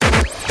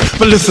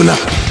But listen up.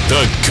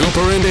 The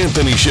Cooper and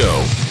Anthony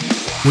Show.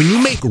 When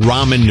you make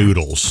ramen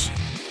noodles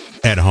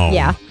at home,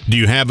 do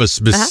you have a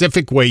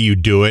specific way you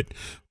do it,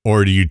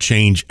 or do you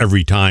change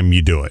every time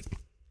you do it?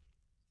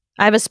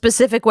 I have a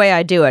specific way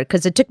I do it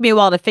because it took me a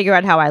while to figure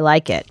out how I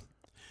like it.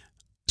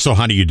 So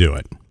how do you do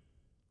it?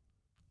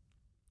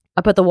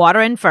 I put the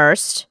water in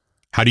first.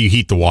 How do you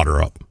heat the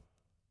water up?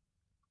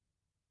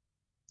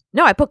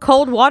 No, I put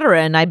cold water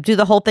in. I do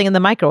the whole thing in the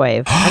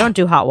microwave. I don't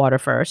do hot water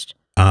first.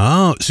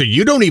 Oh, so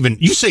you don't even,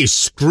 you say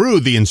screw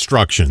the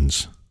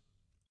instructions.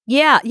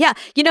 Yeah.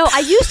 You know,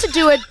 I used to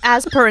do it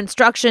as per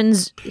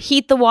instructions,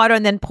 heat the water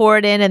and then pour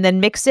it in and then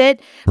mix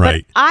it.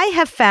 Right. But I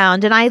have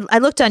found, and I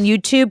looked on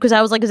YouTube because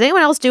I was like, is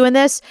anyone else doing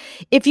this?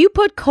 If you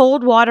put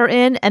cold water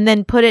in and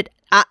then put it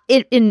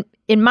in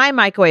my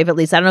microwave, at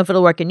least, I don't know if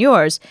it'll work in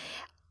yours,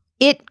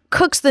 it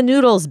cooks the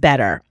noodles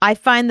better. I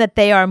find that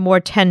they are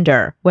more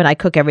tender when I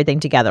cook everything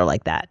together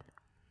like that.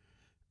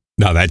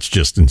 No, that's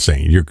just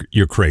insane.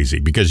 You're crazy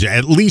because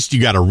at least you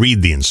got to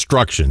read the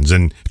instructions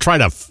and try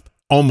to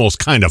almost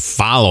kind of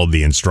follow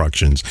the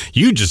instructions.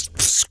 You just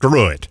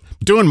screw it.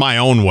 Doing my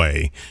own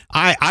way.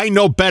 I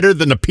know better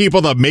than the people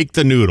that make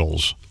the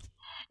noodles.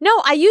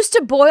 No, I used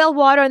to boil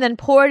water and then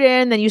pour it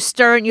in, then you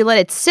stir it and you let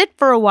it sit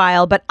for a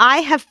while. But I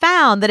have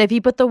found that if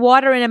you put the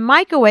water in and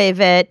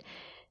microwave it,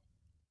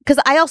 because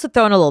I also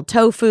throw in a little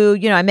tofu,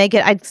 you know,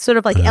 I sort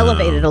of like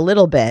elevate it a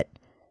little bit.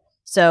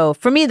 So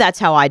for me, that's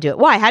how I do it.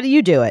 Why? How do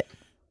you do it?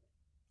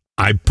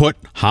 I put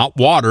hot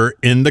water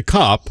in the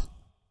cup,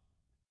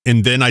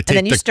 and then I take and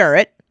then you stir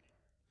it.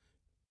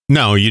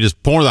 No, you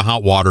just pour the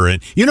hot water in.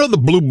 You know the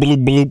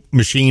blue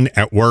machine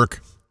at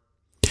work?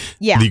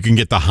 Yeah. You can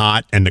get the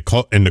hot and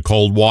the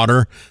cold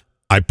water.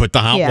 I put the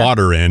hot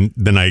water in,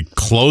 then I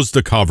close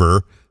the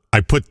cover. I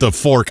put the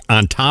fork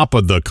on top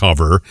of the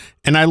cover,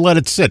 and I let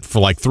it sit for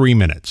like 3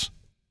 minutes.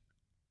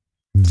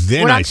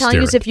 Then what I'm telling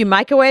you is if you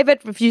microwave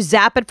it, if you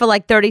zap it for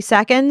like 30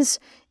 seconds,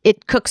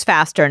 it cooks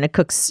faster and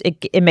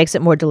it makes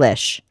it more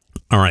delish.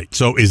 All right.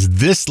 So is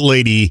this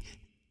lady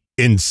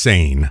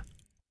insane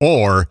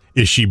or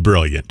is she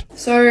brilliant?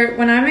 So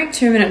when I make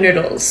 2-minute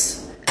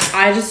noodles,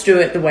 I just do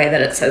it the way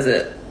that it says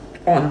it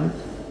on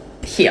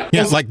here.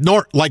 Yeah, like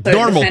normal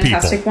people.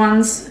 Fantastic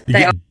ones.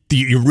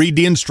 You read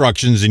the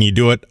instructions and you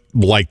do it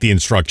like the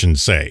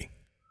instructions say.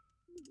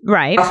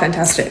 Right. Are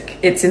fantastic.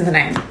 It's in the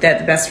name. They're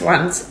the best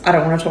ones. I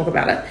don't want to talk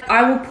about it.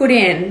 I will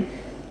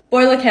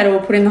boil a kettle,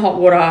 put in the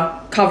hot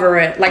water, cover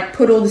it, like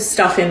put all the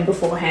stuff in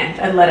beforehand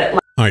and let it. All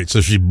right.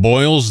 So she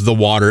boils the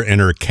water in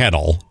her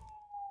kettle.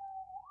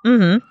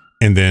 Mm-hmm.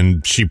 And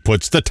then she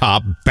puts the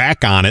top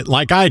back on it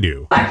like I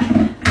do.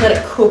 Let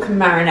it cook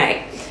and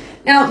marinate.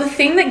 Now, the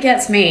thing that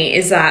gets me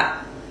is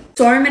that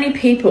so many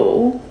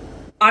people,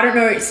 I don't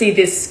know, see,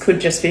 this could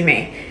just be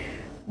me.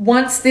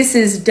 Once this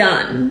is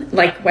done,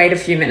 like wait a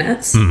few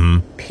minutes,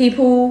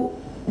 people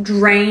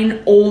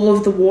drain all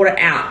of the water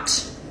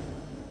out.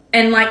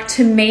 And like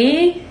to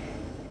me,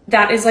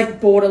 that is like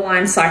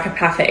borderline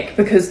psychopathic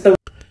because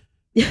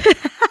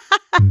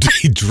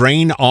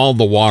drain all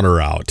the water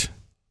out.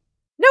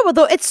 No,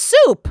 but it's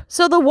soup.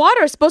 So the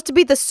water is supposed to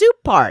be the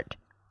soup part.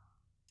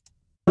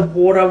 The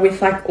water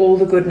with like all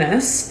the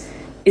goodness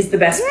is the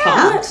best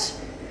part.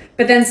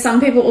 But then some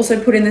people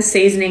also put in the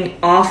seasoning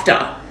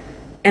after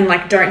and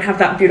like don't have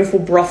that beautiful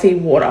brothy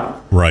water.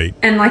 Right.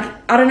 And like,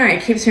 I don't know,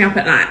 it keeps me up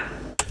at night.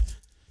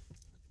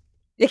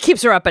 It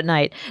keeps her up at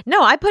night.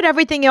 No, I put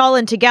everything all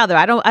in together.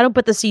 I don't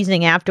put the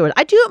seasoning afterwards.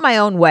 I do it my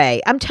own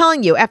way. I'm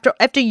telling you,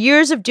 after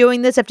years of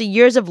doing this, after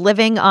years of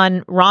living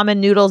on ramen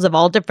noodles of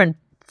all different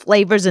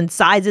flavors and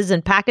sizes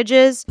and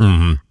packages,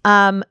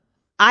 I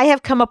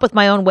have come up with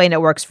my own way and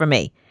it works for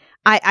me.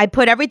 I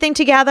put everything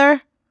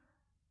together.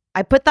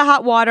 I put the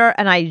hot water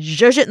and I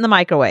zhuzh it in the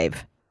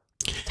microwave.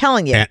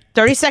 Telling you,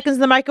 30 seconds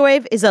in the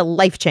microwave is a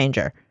life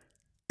changer.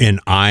 And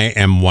I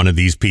am one of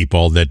these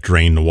people that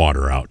drain the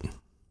water out.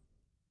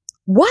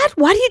 What?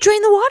 Why do you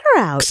drain the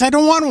water out? Because I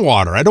don't want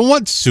water. I don't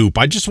want soup.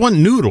 I just want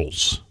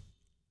noodles.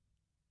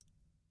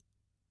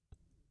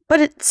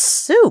 But it's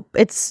soup.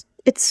 It's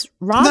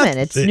ramen.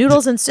 It's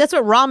noodles and that's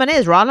what ramen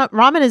is.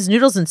 Ramen is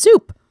noodles and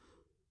soup.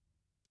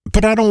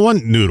 But I don't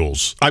want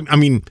noodles. I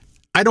mean,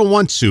 I don't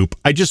want soup.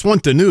 I just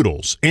want the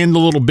noodles and the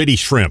little bitty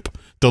shrimp.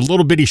 The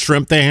little bitty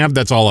shrimp they have,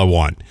 that's all I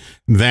want.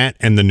 That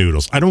and the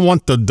noodles. I don't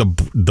want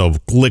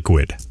the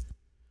liquid.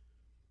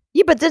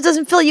 Yeah, but that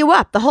doesn't fill you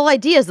up. The whole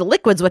idea is the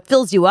liquid's what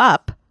fills you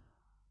up.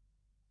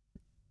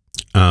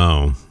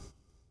 Oh.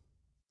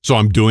 So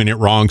I'm doing it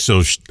wrong,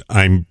 so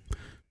I'm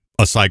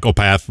a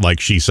psychopath like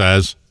she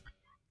says?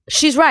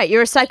 She's right.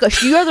 You're a psycho.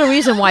 You're the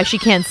reason why she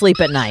can't sleep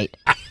at night.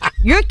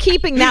 You're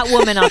keeping that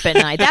woman up at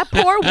night. That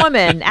poor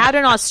woman out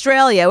in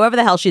Australia, wherever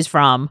the hell she's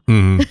from,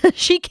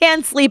 she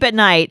can't sleep at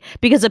night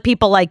because of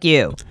people like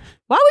you.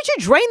 Why would you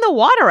drain the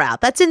water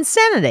out? That's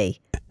insanity.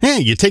 Hey,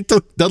 you take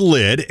the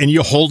lid and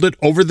you hold it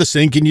over the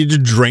sink and you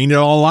just drain it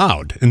all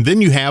out. And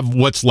then you have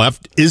what's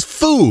left is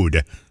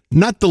food,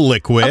 not the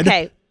liquid.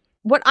 Okay.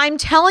 What I'm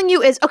telling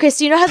you is, okay,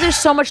 so you know how there's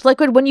so much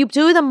liquid? When you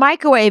do the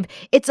microwave,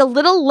 it's a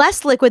little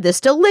less liquid. There's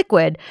still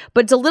liquid,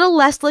 but it's a little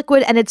less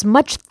liquid and it's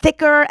much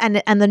thicker and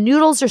the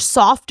noodles are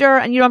softer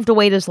and you don't have to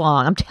wait as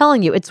long. I'm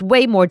telling you, it's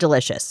way more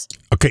delicious.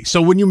 Okay,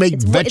 so when you make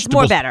it's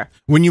more better.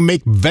 When you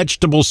make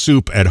vegetable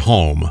soup at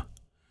home,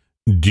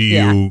 do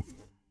you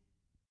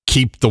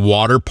keep the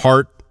water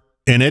part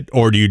in it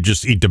or do you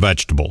just eat the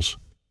vegetables?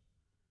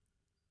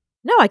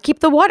 No, I keep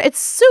the water. It's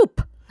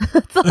soup.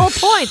 That's the whole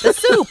point, the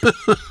soup.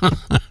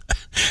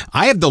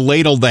 I have the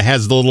ladle that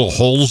has the little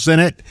holes in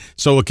it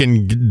so it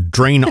can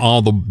drain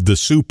all the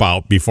soup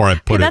out before I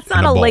put it in a bowl. That's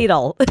not a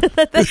ladle.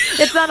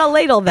 It's not a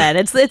ladle then.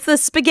 It's the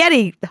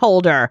spaghetti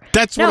holder.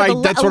 That's what I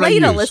use. A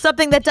ladle is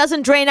something that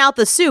doesn't drain out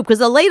the soup because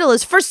the ladle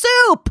is for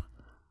soup.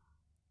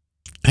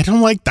 I don't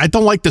like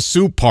the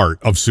soup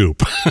part of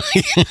soup.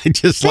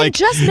 Just make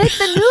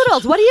the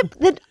noodles. What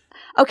do you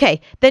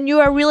Okay, then you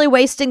are really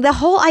wasting. The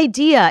whole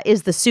idea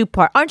is the soup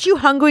part. Aren't you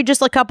hungry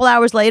just a couple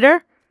hours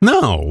later?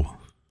 No.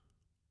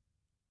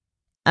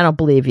 I don't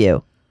believe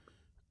you.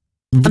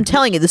 I'm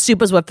telling you, the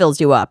soup is what fills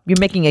you up. You're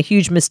making a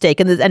huge mistake,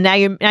 and now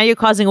you're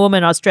causing a woman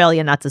in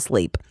Australia not to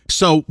sleep.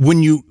 So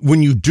when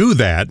you do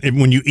that,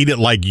 and when you eat it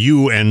like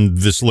you and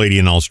this lady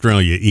in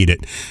Australia eat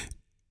it,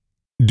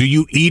 do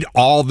you eat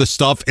all the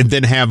stuff and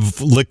then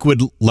have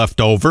liquid left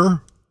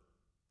over?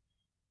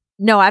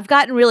 No, I've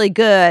gotten really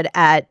good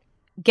at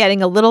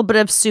getting a little bit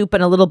of soup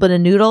and a little bit of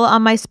noodle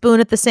on my spoon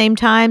at the same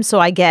time, so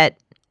I get.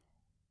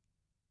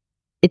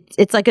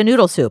 It's like a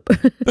noodle soup.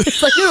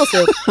 It's like noodle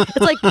soup. It's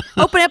like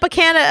open up a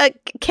can of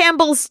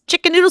Campbell's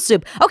chicken noodle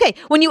soup. Okay,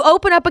 when you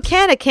open up a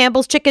can of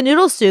Campbell's chicken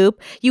noodle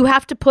soup, you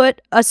have to put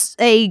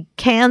a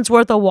can's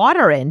worth of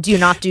water in. Do you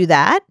not do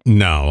that?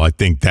 No, I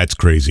think that's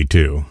crazy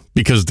too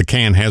because the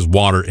can has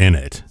water in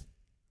it.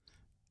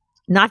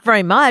 Not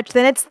very much.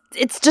 Then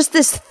it's just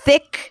this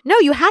thick. No,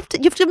 you have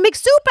to make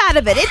soup out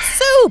of it. It's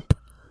soup.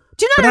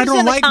 Do you not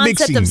understand the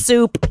concept of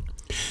soup?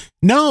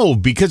 No,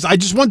 because I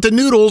just want the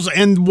noodles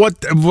and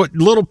what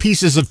little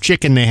pieces of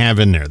chicken they have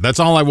in there. That's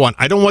all I want.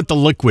 I don't want the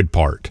liquid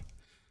part.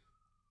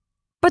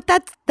 But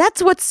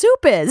that's what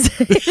soup is.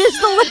 It is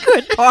the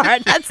liquid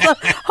part. That's the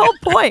whole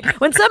point.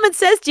 When someone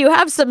says to you,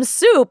 have some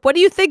soup, what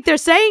do you think they're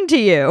saying to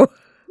you?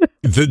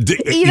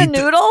 Eat a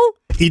noodle?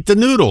 Eat the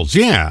noodles,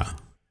 yeah.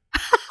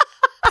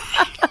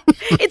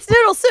 It's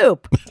noodle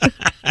soup.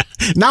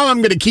 Now I'm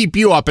going to keep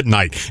you up at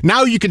night.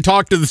 Now you can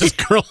talk to this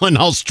girl in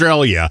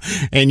Australia,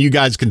 and you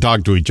guys can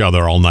talk to each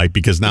other all night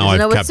because now I've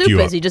kept you up. He doesn't know what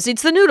soup is. He just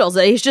eats the noodles.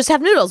 He just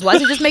have noodles. Why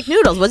does he just make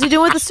noodles? What's he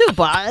doing with the soup?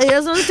 He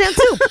doesn't understand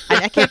soup.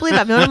 I can't believe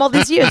I've known him all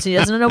these years. He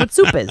doesn't know what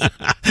soup is.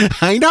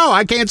 I know.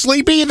 I can't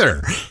sleep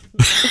either.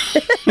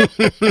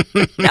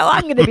 Now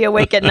I'm going to be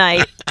awake at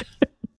night.